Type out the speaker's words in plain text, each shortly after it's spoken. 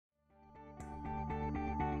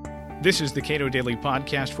This is the Cato Daily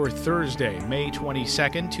Podcast for Thursday, May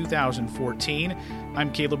 22nd, 2014.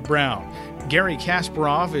 I'm Caleb Brown. Garry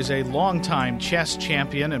Kasparov is a longtime chess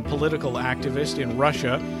champion and political activist in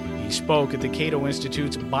Russia. He spoke at the Cato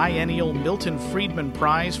Institute's biennial Milton Friedman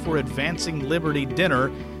Prize for Advancing Liberty dinner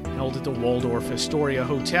held at the Waldorf Astoria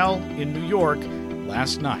Hotel in New York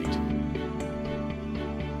last night.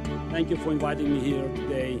 Thank you for inviting me here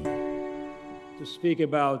today to speak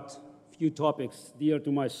about few topics dear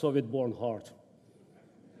to my Soviet-born heart: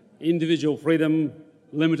 individual freedom,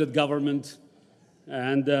 limited government,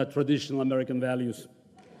 and traditional American values.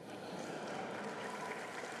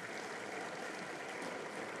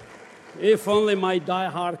 If only my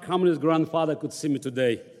die-hard communist grandfather could see me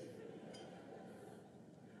today.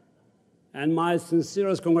 And my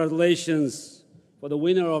sincerest congratulations for the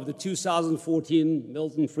winner of the 2014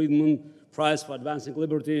 Milton Friedman Prize for Advancing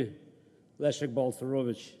Liberty, Leszek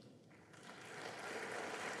Balcerowicz.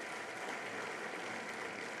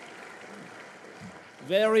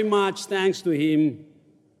 Very much thanks to him,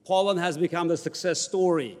 Poland has become the success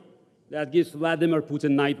story that gives Vladimir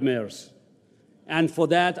Putin nightmares. And for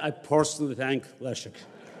that, I personally thank Leszek.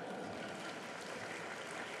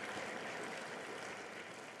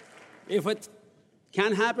 If it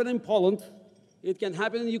can happen in Poland, it can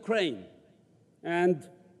happen in Ukraine. And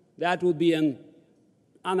that would be an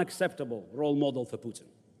unacceptable role model for Putin.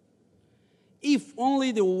 If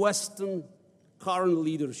only the Western current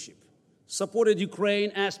leadership supported Ukraine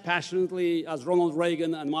as passionately as Ronald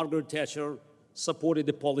Reagan and Margaret Thatcher supported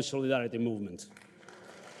the Polish Solidarity movement.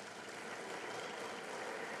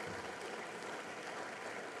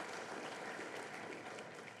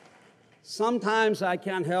 Sometimes I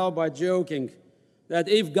can't help but joking that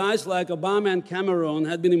if guys like Obama and Cameron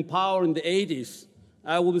had been in power in the 80s,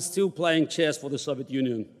 I would be still playing chess for the Soviet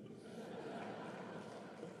Union.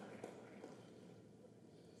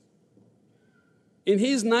 In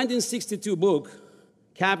his 1962 book,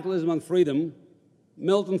 Capitalism and Freedom,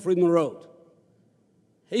 Milton Friedman wrote,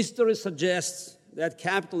 "History suggests that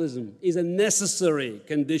capitalism is a necessary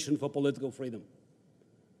condition for political freedom.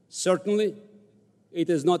 Certainly, it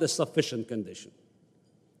is not a sufficient condition.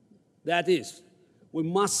 That is, we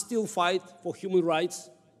must still fight for human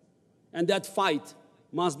rights, and that fight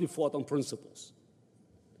must be fought on principles."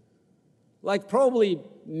 Like probably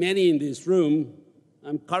many in this room,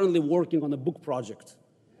 I'm currently working on a book project.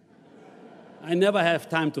 I never have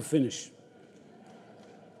time to finish.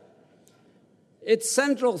 Its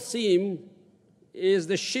central theme is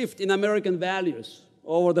the shift in American values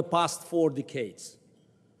over the past 4 decades.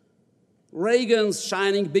 Reagan's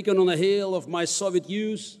shining beacon on a hill of my Soviet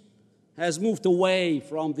youth has moved away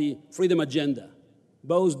from the freedom agenda,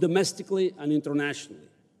 both domestically and internationally.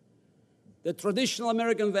 The traditional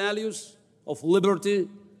American values of liberty,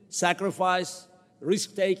 sacrifice,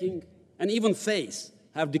 risk-taking, and even faith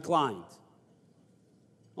have declined.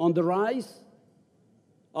 On the rise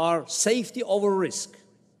are safety over risk,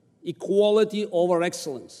 equality over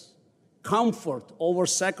excellence, comfort over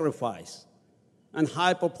sacrifice, and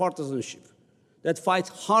hyper-partisanship that fight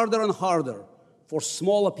harder and harder for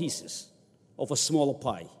smaller pieces of a smaller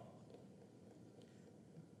pie.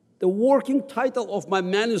 The working title of my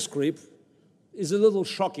manuscript is a little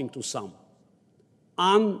shocking to some: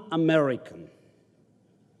 Un-American.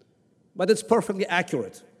 But it's perfectly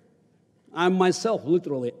accurate. I'm myself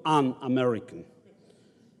literally un-American.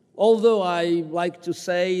 Although I like to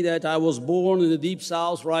say that I was born in the Deep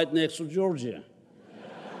South right next to Georgia,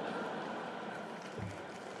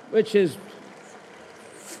 which is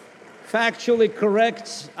factually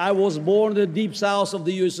correct. I was born in the Deep South of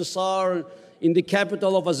the USSR, in the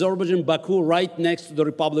capital of Azerbaijan, Baku, right next to the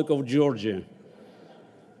Republic of Georgia.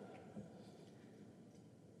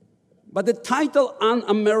 But the title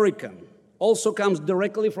un-American also comes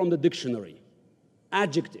directly from the dictionary.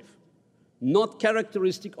 Adjective, not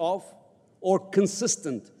characteristic of or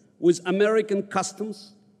consistent with American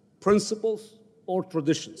customs, principles, or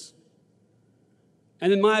traditions.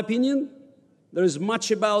 And in my opinion, there is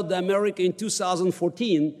much about the America in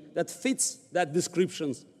 2014 that fits that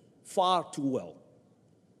description far too well.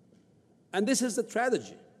 And this is the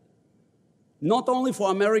tragedy, not only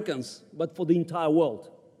for Americans, but for the entire world.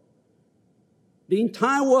 The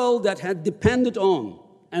entire world that had depended on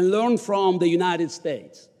and learned from the United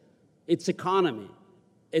States, its economy,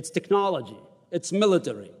 its technology, its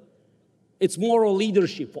military, its moral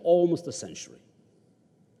leadership for almost a century.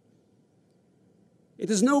 It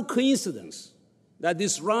is no coincidence that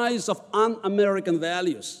this rise of un-American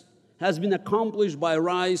values has been accomplished by a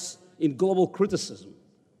rise in global criticism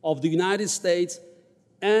of the United States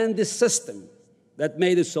and the system that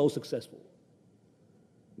made it so successful.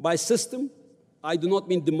 By system, I do not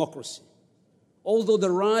mean democracy. Although the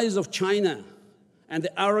rise of China and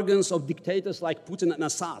the arrogance of dictators like Putin and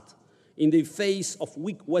Assad in the face of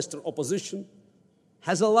weak Western opposition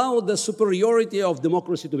has allowed the superiority of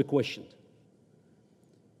democracy to be questioned.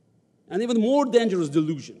 An even more dangerous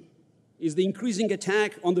delusion is the increasing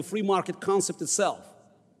attack on the free market concept itself.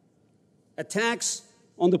 Attacks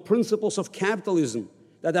on the principles of capitalism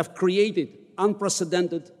that have created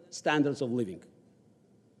unprecedented standards of living.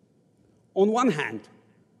 On one hand,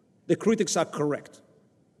 the critics are correct.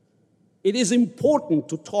 It is important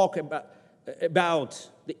to talk about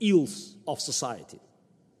the ills of society.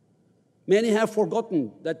 Many have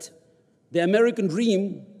forgotten that the American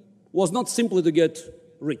dream was not simply to get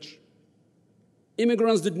rich.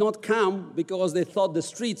 Immigrants did not come because they thought the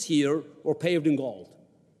streets here were paved in gold.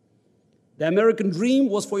 The American dream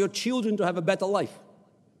was for your children to have a better life.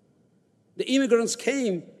 The immigrants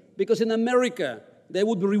came because in America they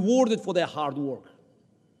would be rewarded for their hard work.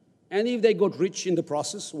 And if they got rich in the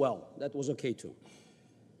process, well, that was okay too.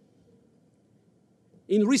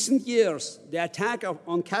 In recent years, the attack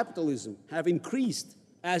on capitalism have increased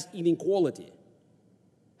as inequality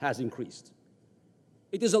has increased.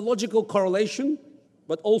 It is a logical correlation,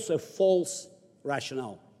 but also a false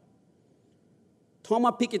rationale.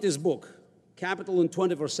 Thomas Piketty's book, Capital in the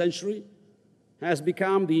 21st Century, has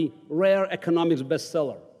become the rare economics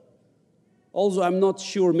bestseller. Also, I'm not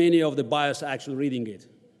sure many of the buyers are actually reading it.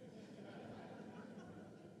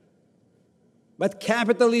 But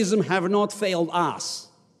capitalism have not failed us.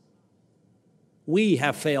 We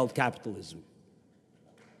have failed capitalism.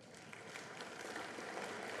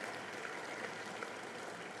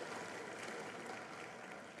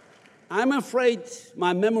 I'm afraid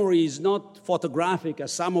my memory is not photographic,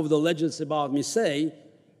 as some of the legends about me say,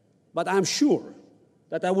 but I'm sure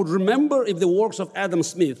that I would remember if the works of Adam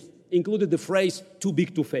Smith included the phrase, "too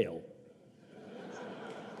big to fail."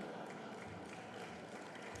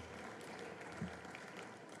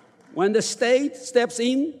 When the state steps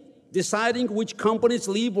in, deciding which companies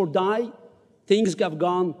live or die, things have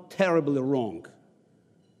gone terribly wrong.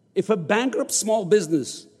 If a bankrupt small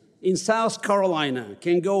business in South Carolina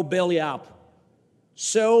can go belly up,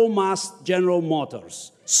 so must General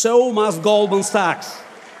Motors, so must Goldman Sachs.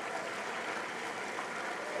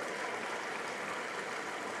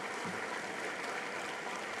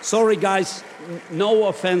 Sorry, guys, no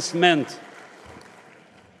offense meant.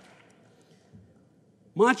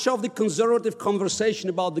 Much of the conservative conversation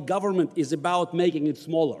about the government is about making it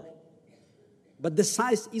smaller. But the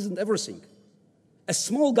size isn't everything. A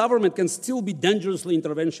small government can still be dangerously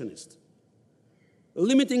interventionist.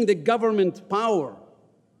 Limiting the government power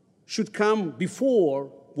should come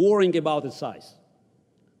before worrying about its size.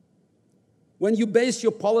 When you base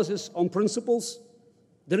your policies on principles,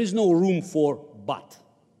 there is no room for but.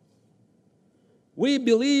 We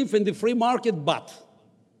believe in the free market, but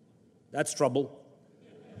that's trouble.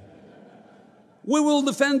 We will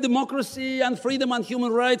defend democracy and freedom and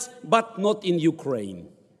human rights, but not in Ukraine.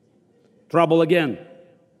 Trouble again.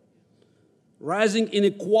 Rising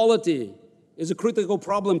inequality is a critical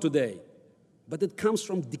problem today, but it comes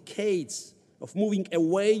from decades of moving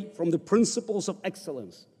away from the principles of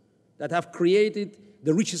excellence that have created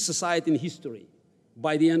the richest society in history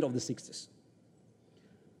by the end of the 60s.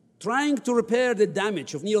 Trying to repair the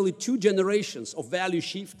damage of nearly 2 generations of value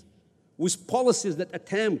shift with policies that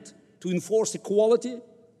attempt to enforce equality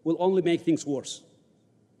will only make things worse.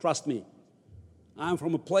 Trust me, I'm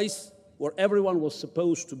from a place where everyone was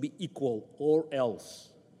supposed to be equal or else.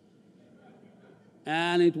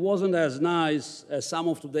 And it wasn't as nice as some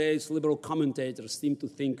of today's liberal commentators seem to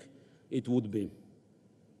think it would be.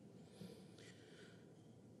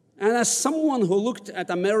 And as someone who looked at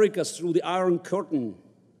America through the Iron Curtain,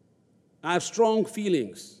 I have strong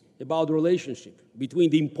feelings about the relationship between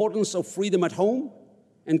the importance of freedom at home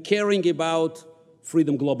and caring about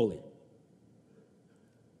freedom globally.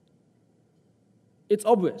 It's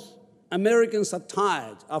obvious. Americans are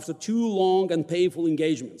tired after 2 long and painful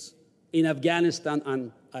engagements in Afghanistan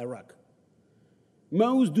and Iraq.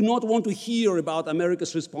 Most do not want to hear about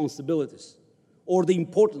America's responsibilities or the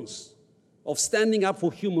importance of standing up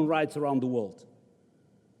for human rights around the world.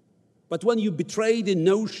 But when you betray the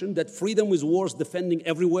notion that freedom is worth defending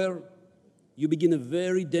everywhere, you begin a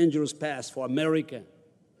very dangerous path for America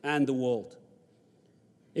and the world.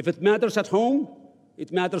 If it matters at home,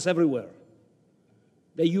 it matters everywhere.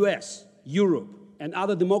 The US, Europe, and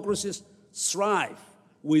other democracies thrive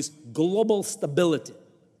with global stability.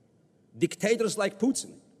 Dictators like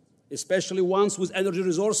Putin, especially ones with energy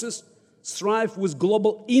resources, thrive with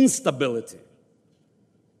global instability.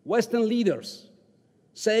 Western leaders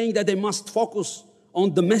saying that they must focus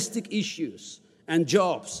on domestic issues and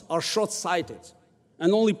jobs are short-sighted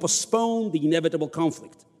and only postpone the inevitable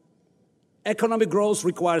conflict. Economic growth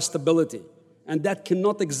requires stability, and that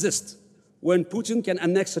cannot exist when Putin can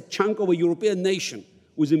annex a chunk of a European nation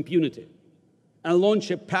with impunity and launch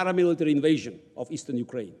a paramilitary invasion of eastern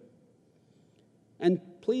Ukraine. And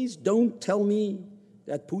please don't tell me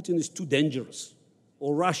that Putin is too dangerous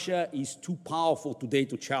or Russia is too powerful today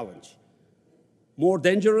to challenge. More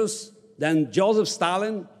dangerous than Joseph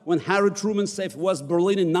Stalin when Harry Truman saved West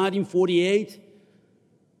Berlin in 1948,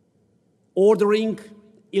 ordering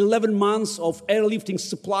 11 months of airlifting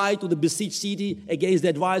supply to the besieged city against the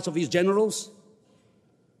advice of his generals.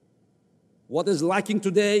 What is lacking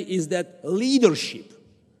today is that leadership.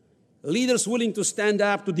 Leaders willing to stand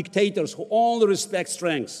up to dictators who only respect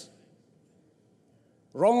strengths.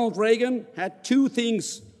 Ronald Reagan had two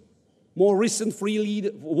things more recent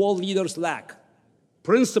world leaders lack: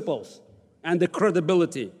 principles and the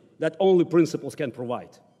credibility that only principles can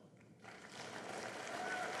provide.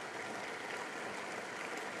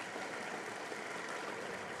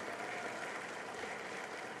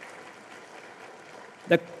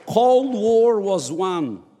 The Cold War was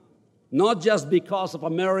won not just because of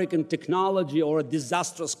American technology or a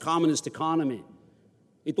disastrous communist economy.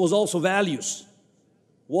 It was also values,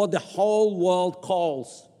 what the whole world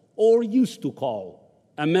calls, or used to call,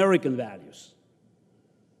 American values.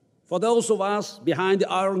 For those of us behind the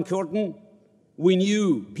Iron Curtain, we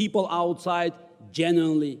knew people outside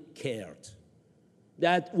genuinely cared,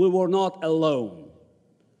 that we were not alone,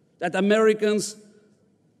 that Americans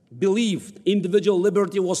believed individual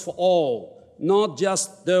liberty was for all, not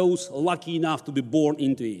just those lucky enough to be born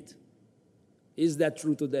into it. Is that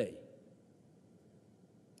true today?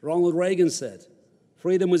 Ronald Reagan said,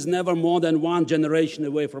 "Freedom is never more than one generation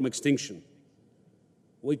away from extinction."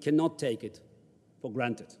 We cannot take it for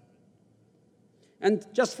granted. And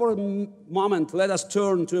just for a moment, let us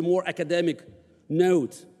turn to a more academic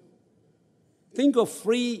note. Think of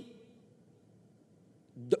three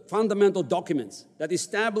fundamental documents that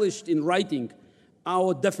established in writing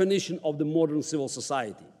our definition of the modern civil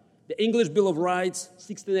society. The English Bill of Rights,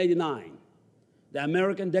 1689. The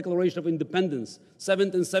American Declaration of Independence,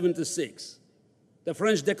 1776. The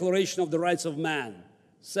French Declaration of the Rights of Man,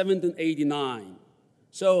 1789.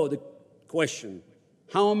 So the question,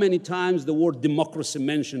 how many times the word democracy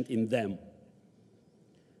mentioned in them?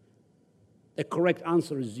 The correct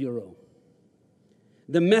answer is 0.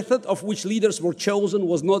 The method of which leaders were chosen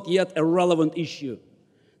was not yet a relevant issue.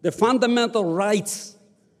 The fundamental rights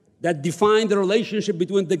that define the relationship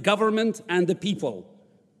between the government and the people,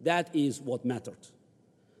 that is what mattered.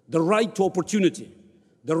 The right to opportunity,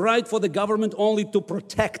 the right for the government only to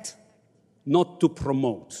protect, not to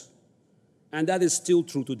promote. And that is still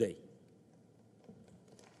true today.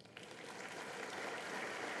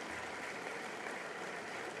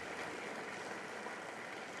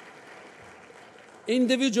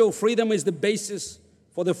 Individual freedom is the basis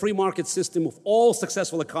for the free market system of all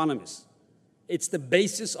successful economies. It's the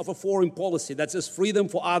basis of a foreign policy that says freedom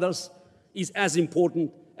for others is as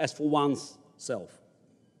important as for one's self.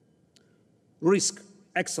 Risk,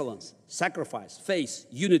 excellence, sacrifice, faith,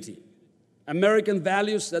 unity. American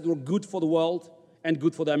values that were good for the world and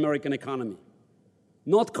good for the American economy.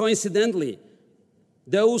 Not coincidentally,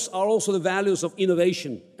 those are also the values of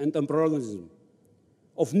innovation and entrepreneurialism,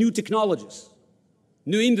 of new technologies,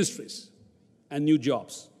 new industries, and new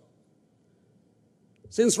jobs.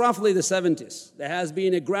 Since roughly the 70s, there has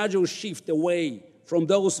been a gradual shift away from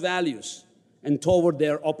those values and toward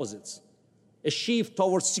their opposites. A shift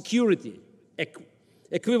towards security,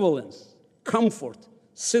 equivalence, comfort,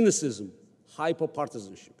 cynicism,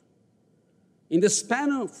 hyper-partisanship. In the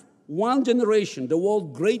span of one generation, the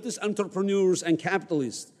world's greatest entrepreneurs and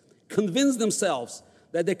capitalists convinced themselves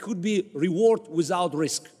that there could be reward without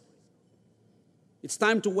risk. It's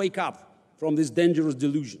time to wake up from this dangerous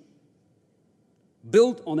delusion,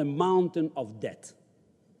 built on a mountain of debt.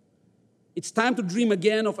 It's time to dream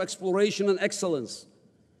again of exploration and excellence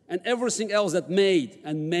and everything else that made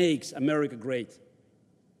and makes America great.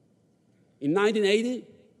 In 1980,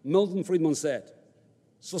 Milton Friedman said,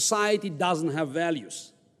 "Society doesn't have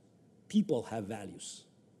values, people have values."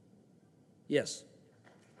 Yes.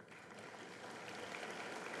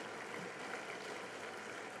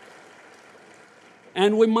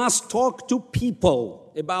 And we must talk to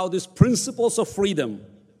people about these principles of freedom,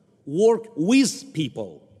 work with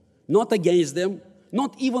people, not against them,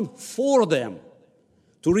 not even for them,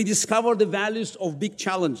 to rediscover the values of big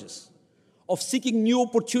challenges, of seeking new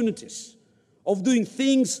opportunities, of doing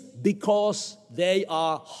things because they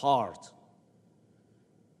are hard.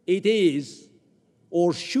 It is,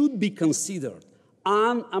 or should be considered,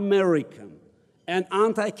 un-American and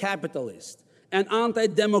anti-capitalist and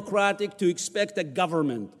anti-democratic to expect a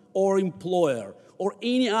government or employer or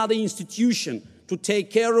any other institution to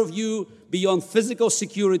take care of you beyond physical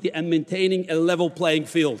security and maintaining a level playing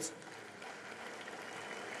field.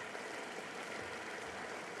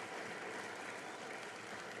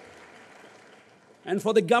 And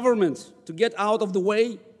for the government to get out of the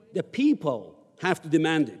way, the people have to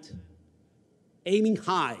demand it. Aiming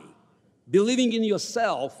high, believing in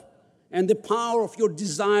yourself, and the power of your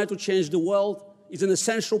desire to change the world is an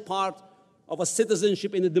essential part of a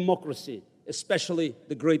citizenship in a democracy, especially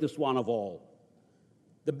the greatest one of all.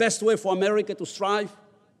 The best way for America to strive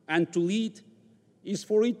and to lead is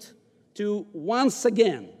for it to once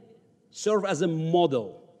again serve as a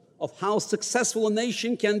model of how successful a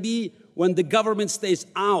nation can be when the government stays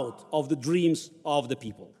out of the dreams of the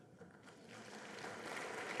people.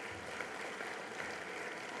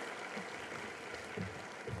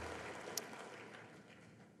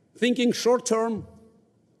 Thinking short-term,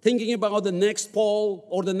 thinking about the next poll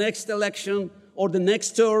or the next election or the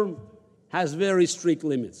next term has very strict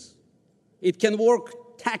limits. It can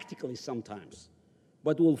work tactically sometimes,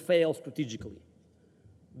 but will fail strategically.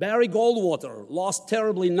 Barry Goldwater lost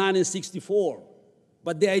terribly in 1964,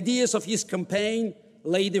 but the ideas of his campaign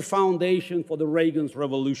laid the foundation for the Reagan's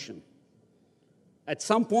revolution. At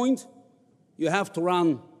some point, you have to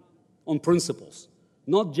run on principles,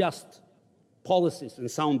 not just policies and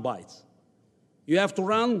sound bites. You have to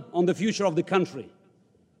run on the future of the country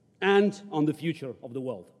and on the future of the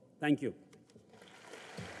world. Thank you.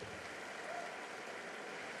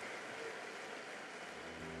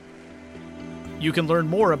 You can learn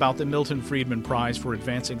more about the Milton Friedman Prize for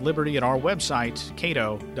Advancing Liberty at our website,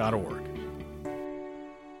 cato.org.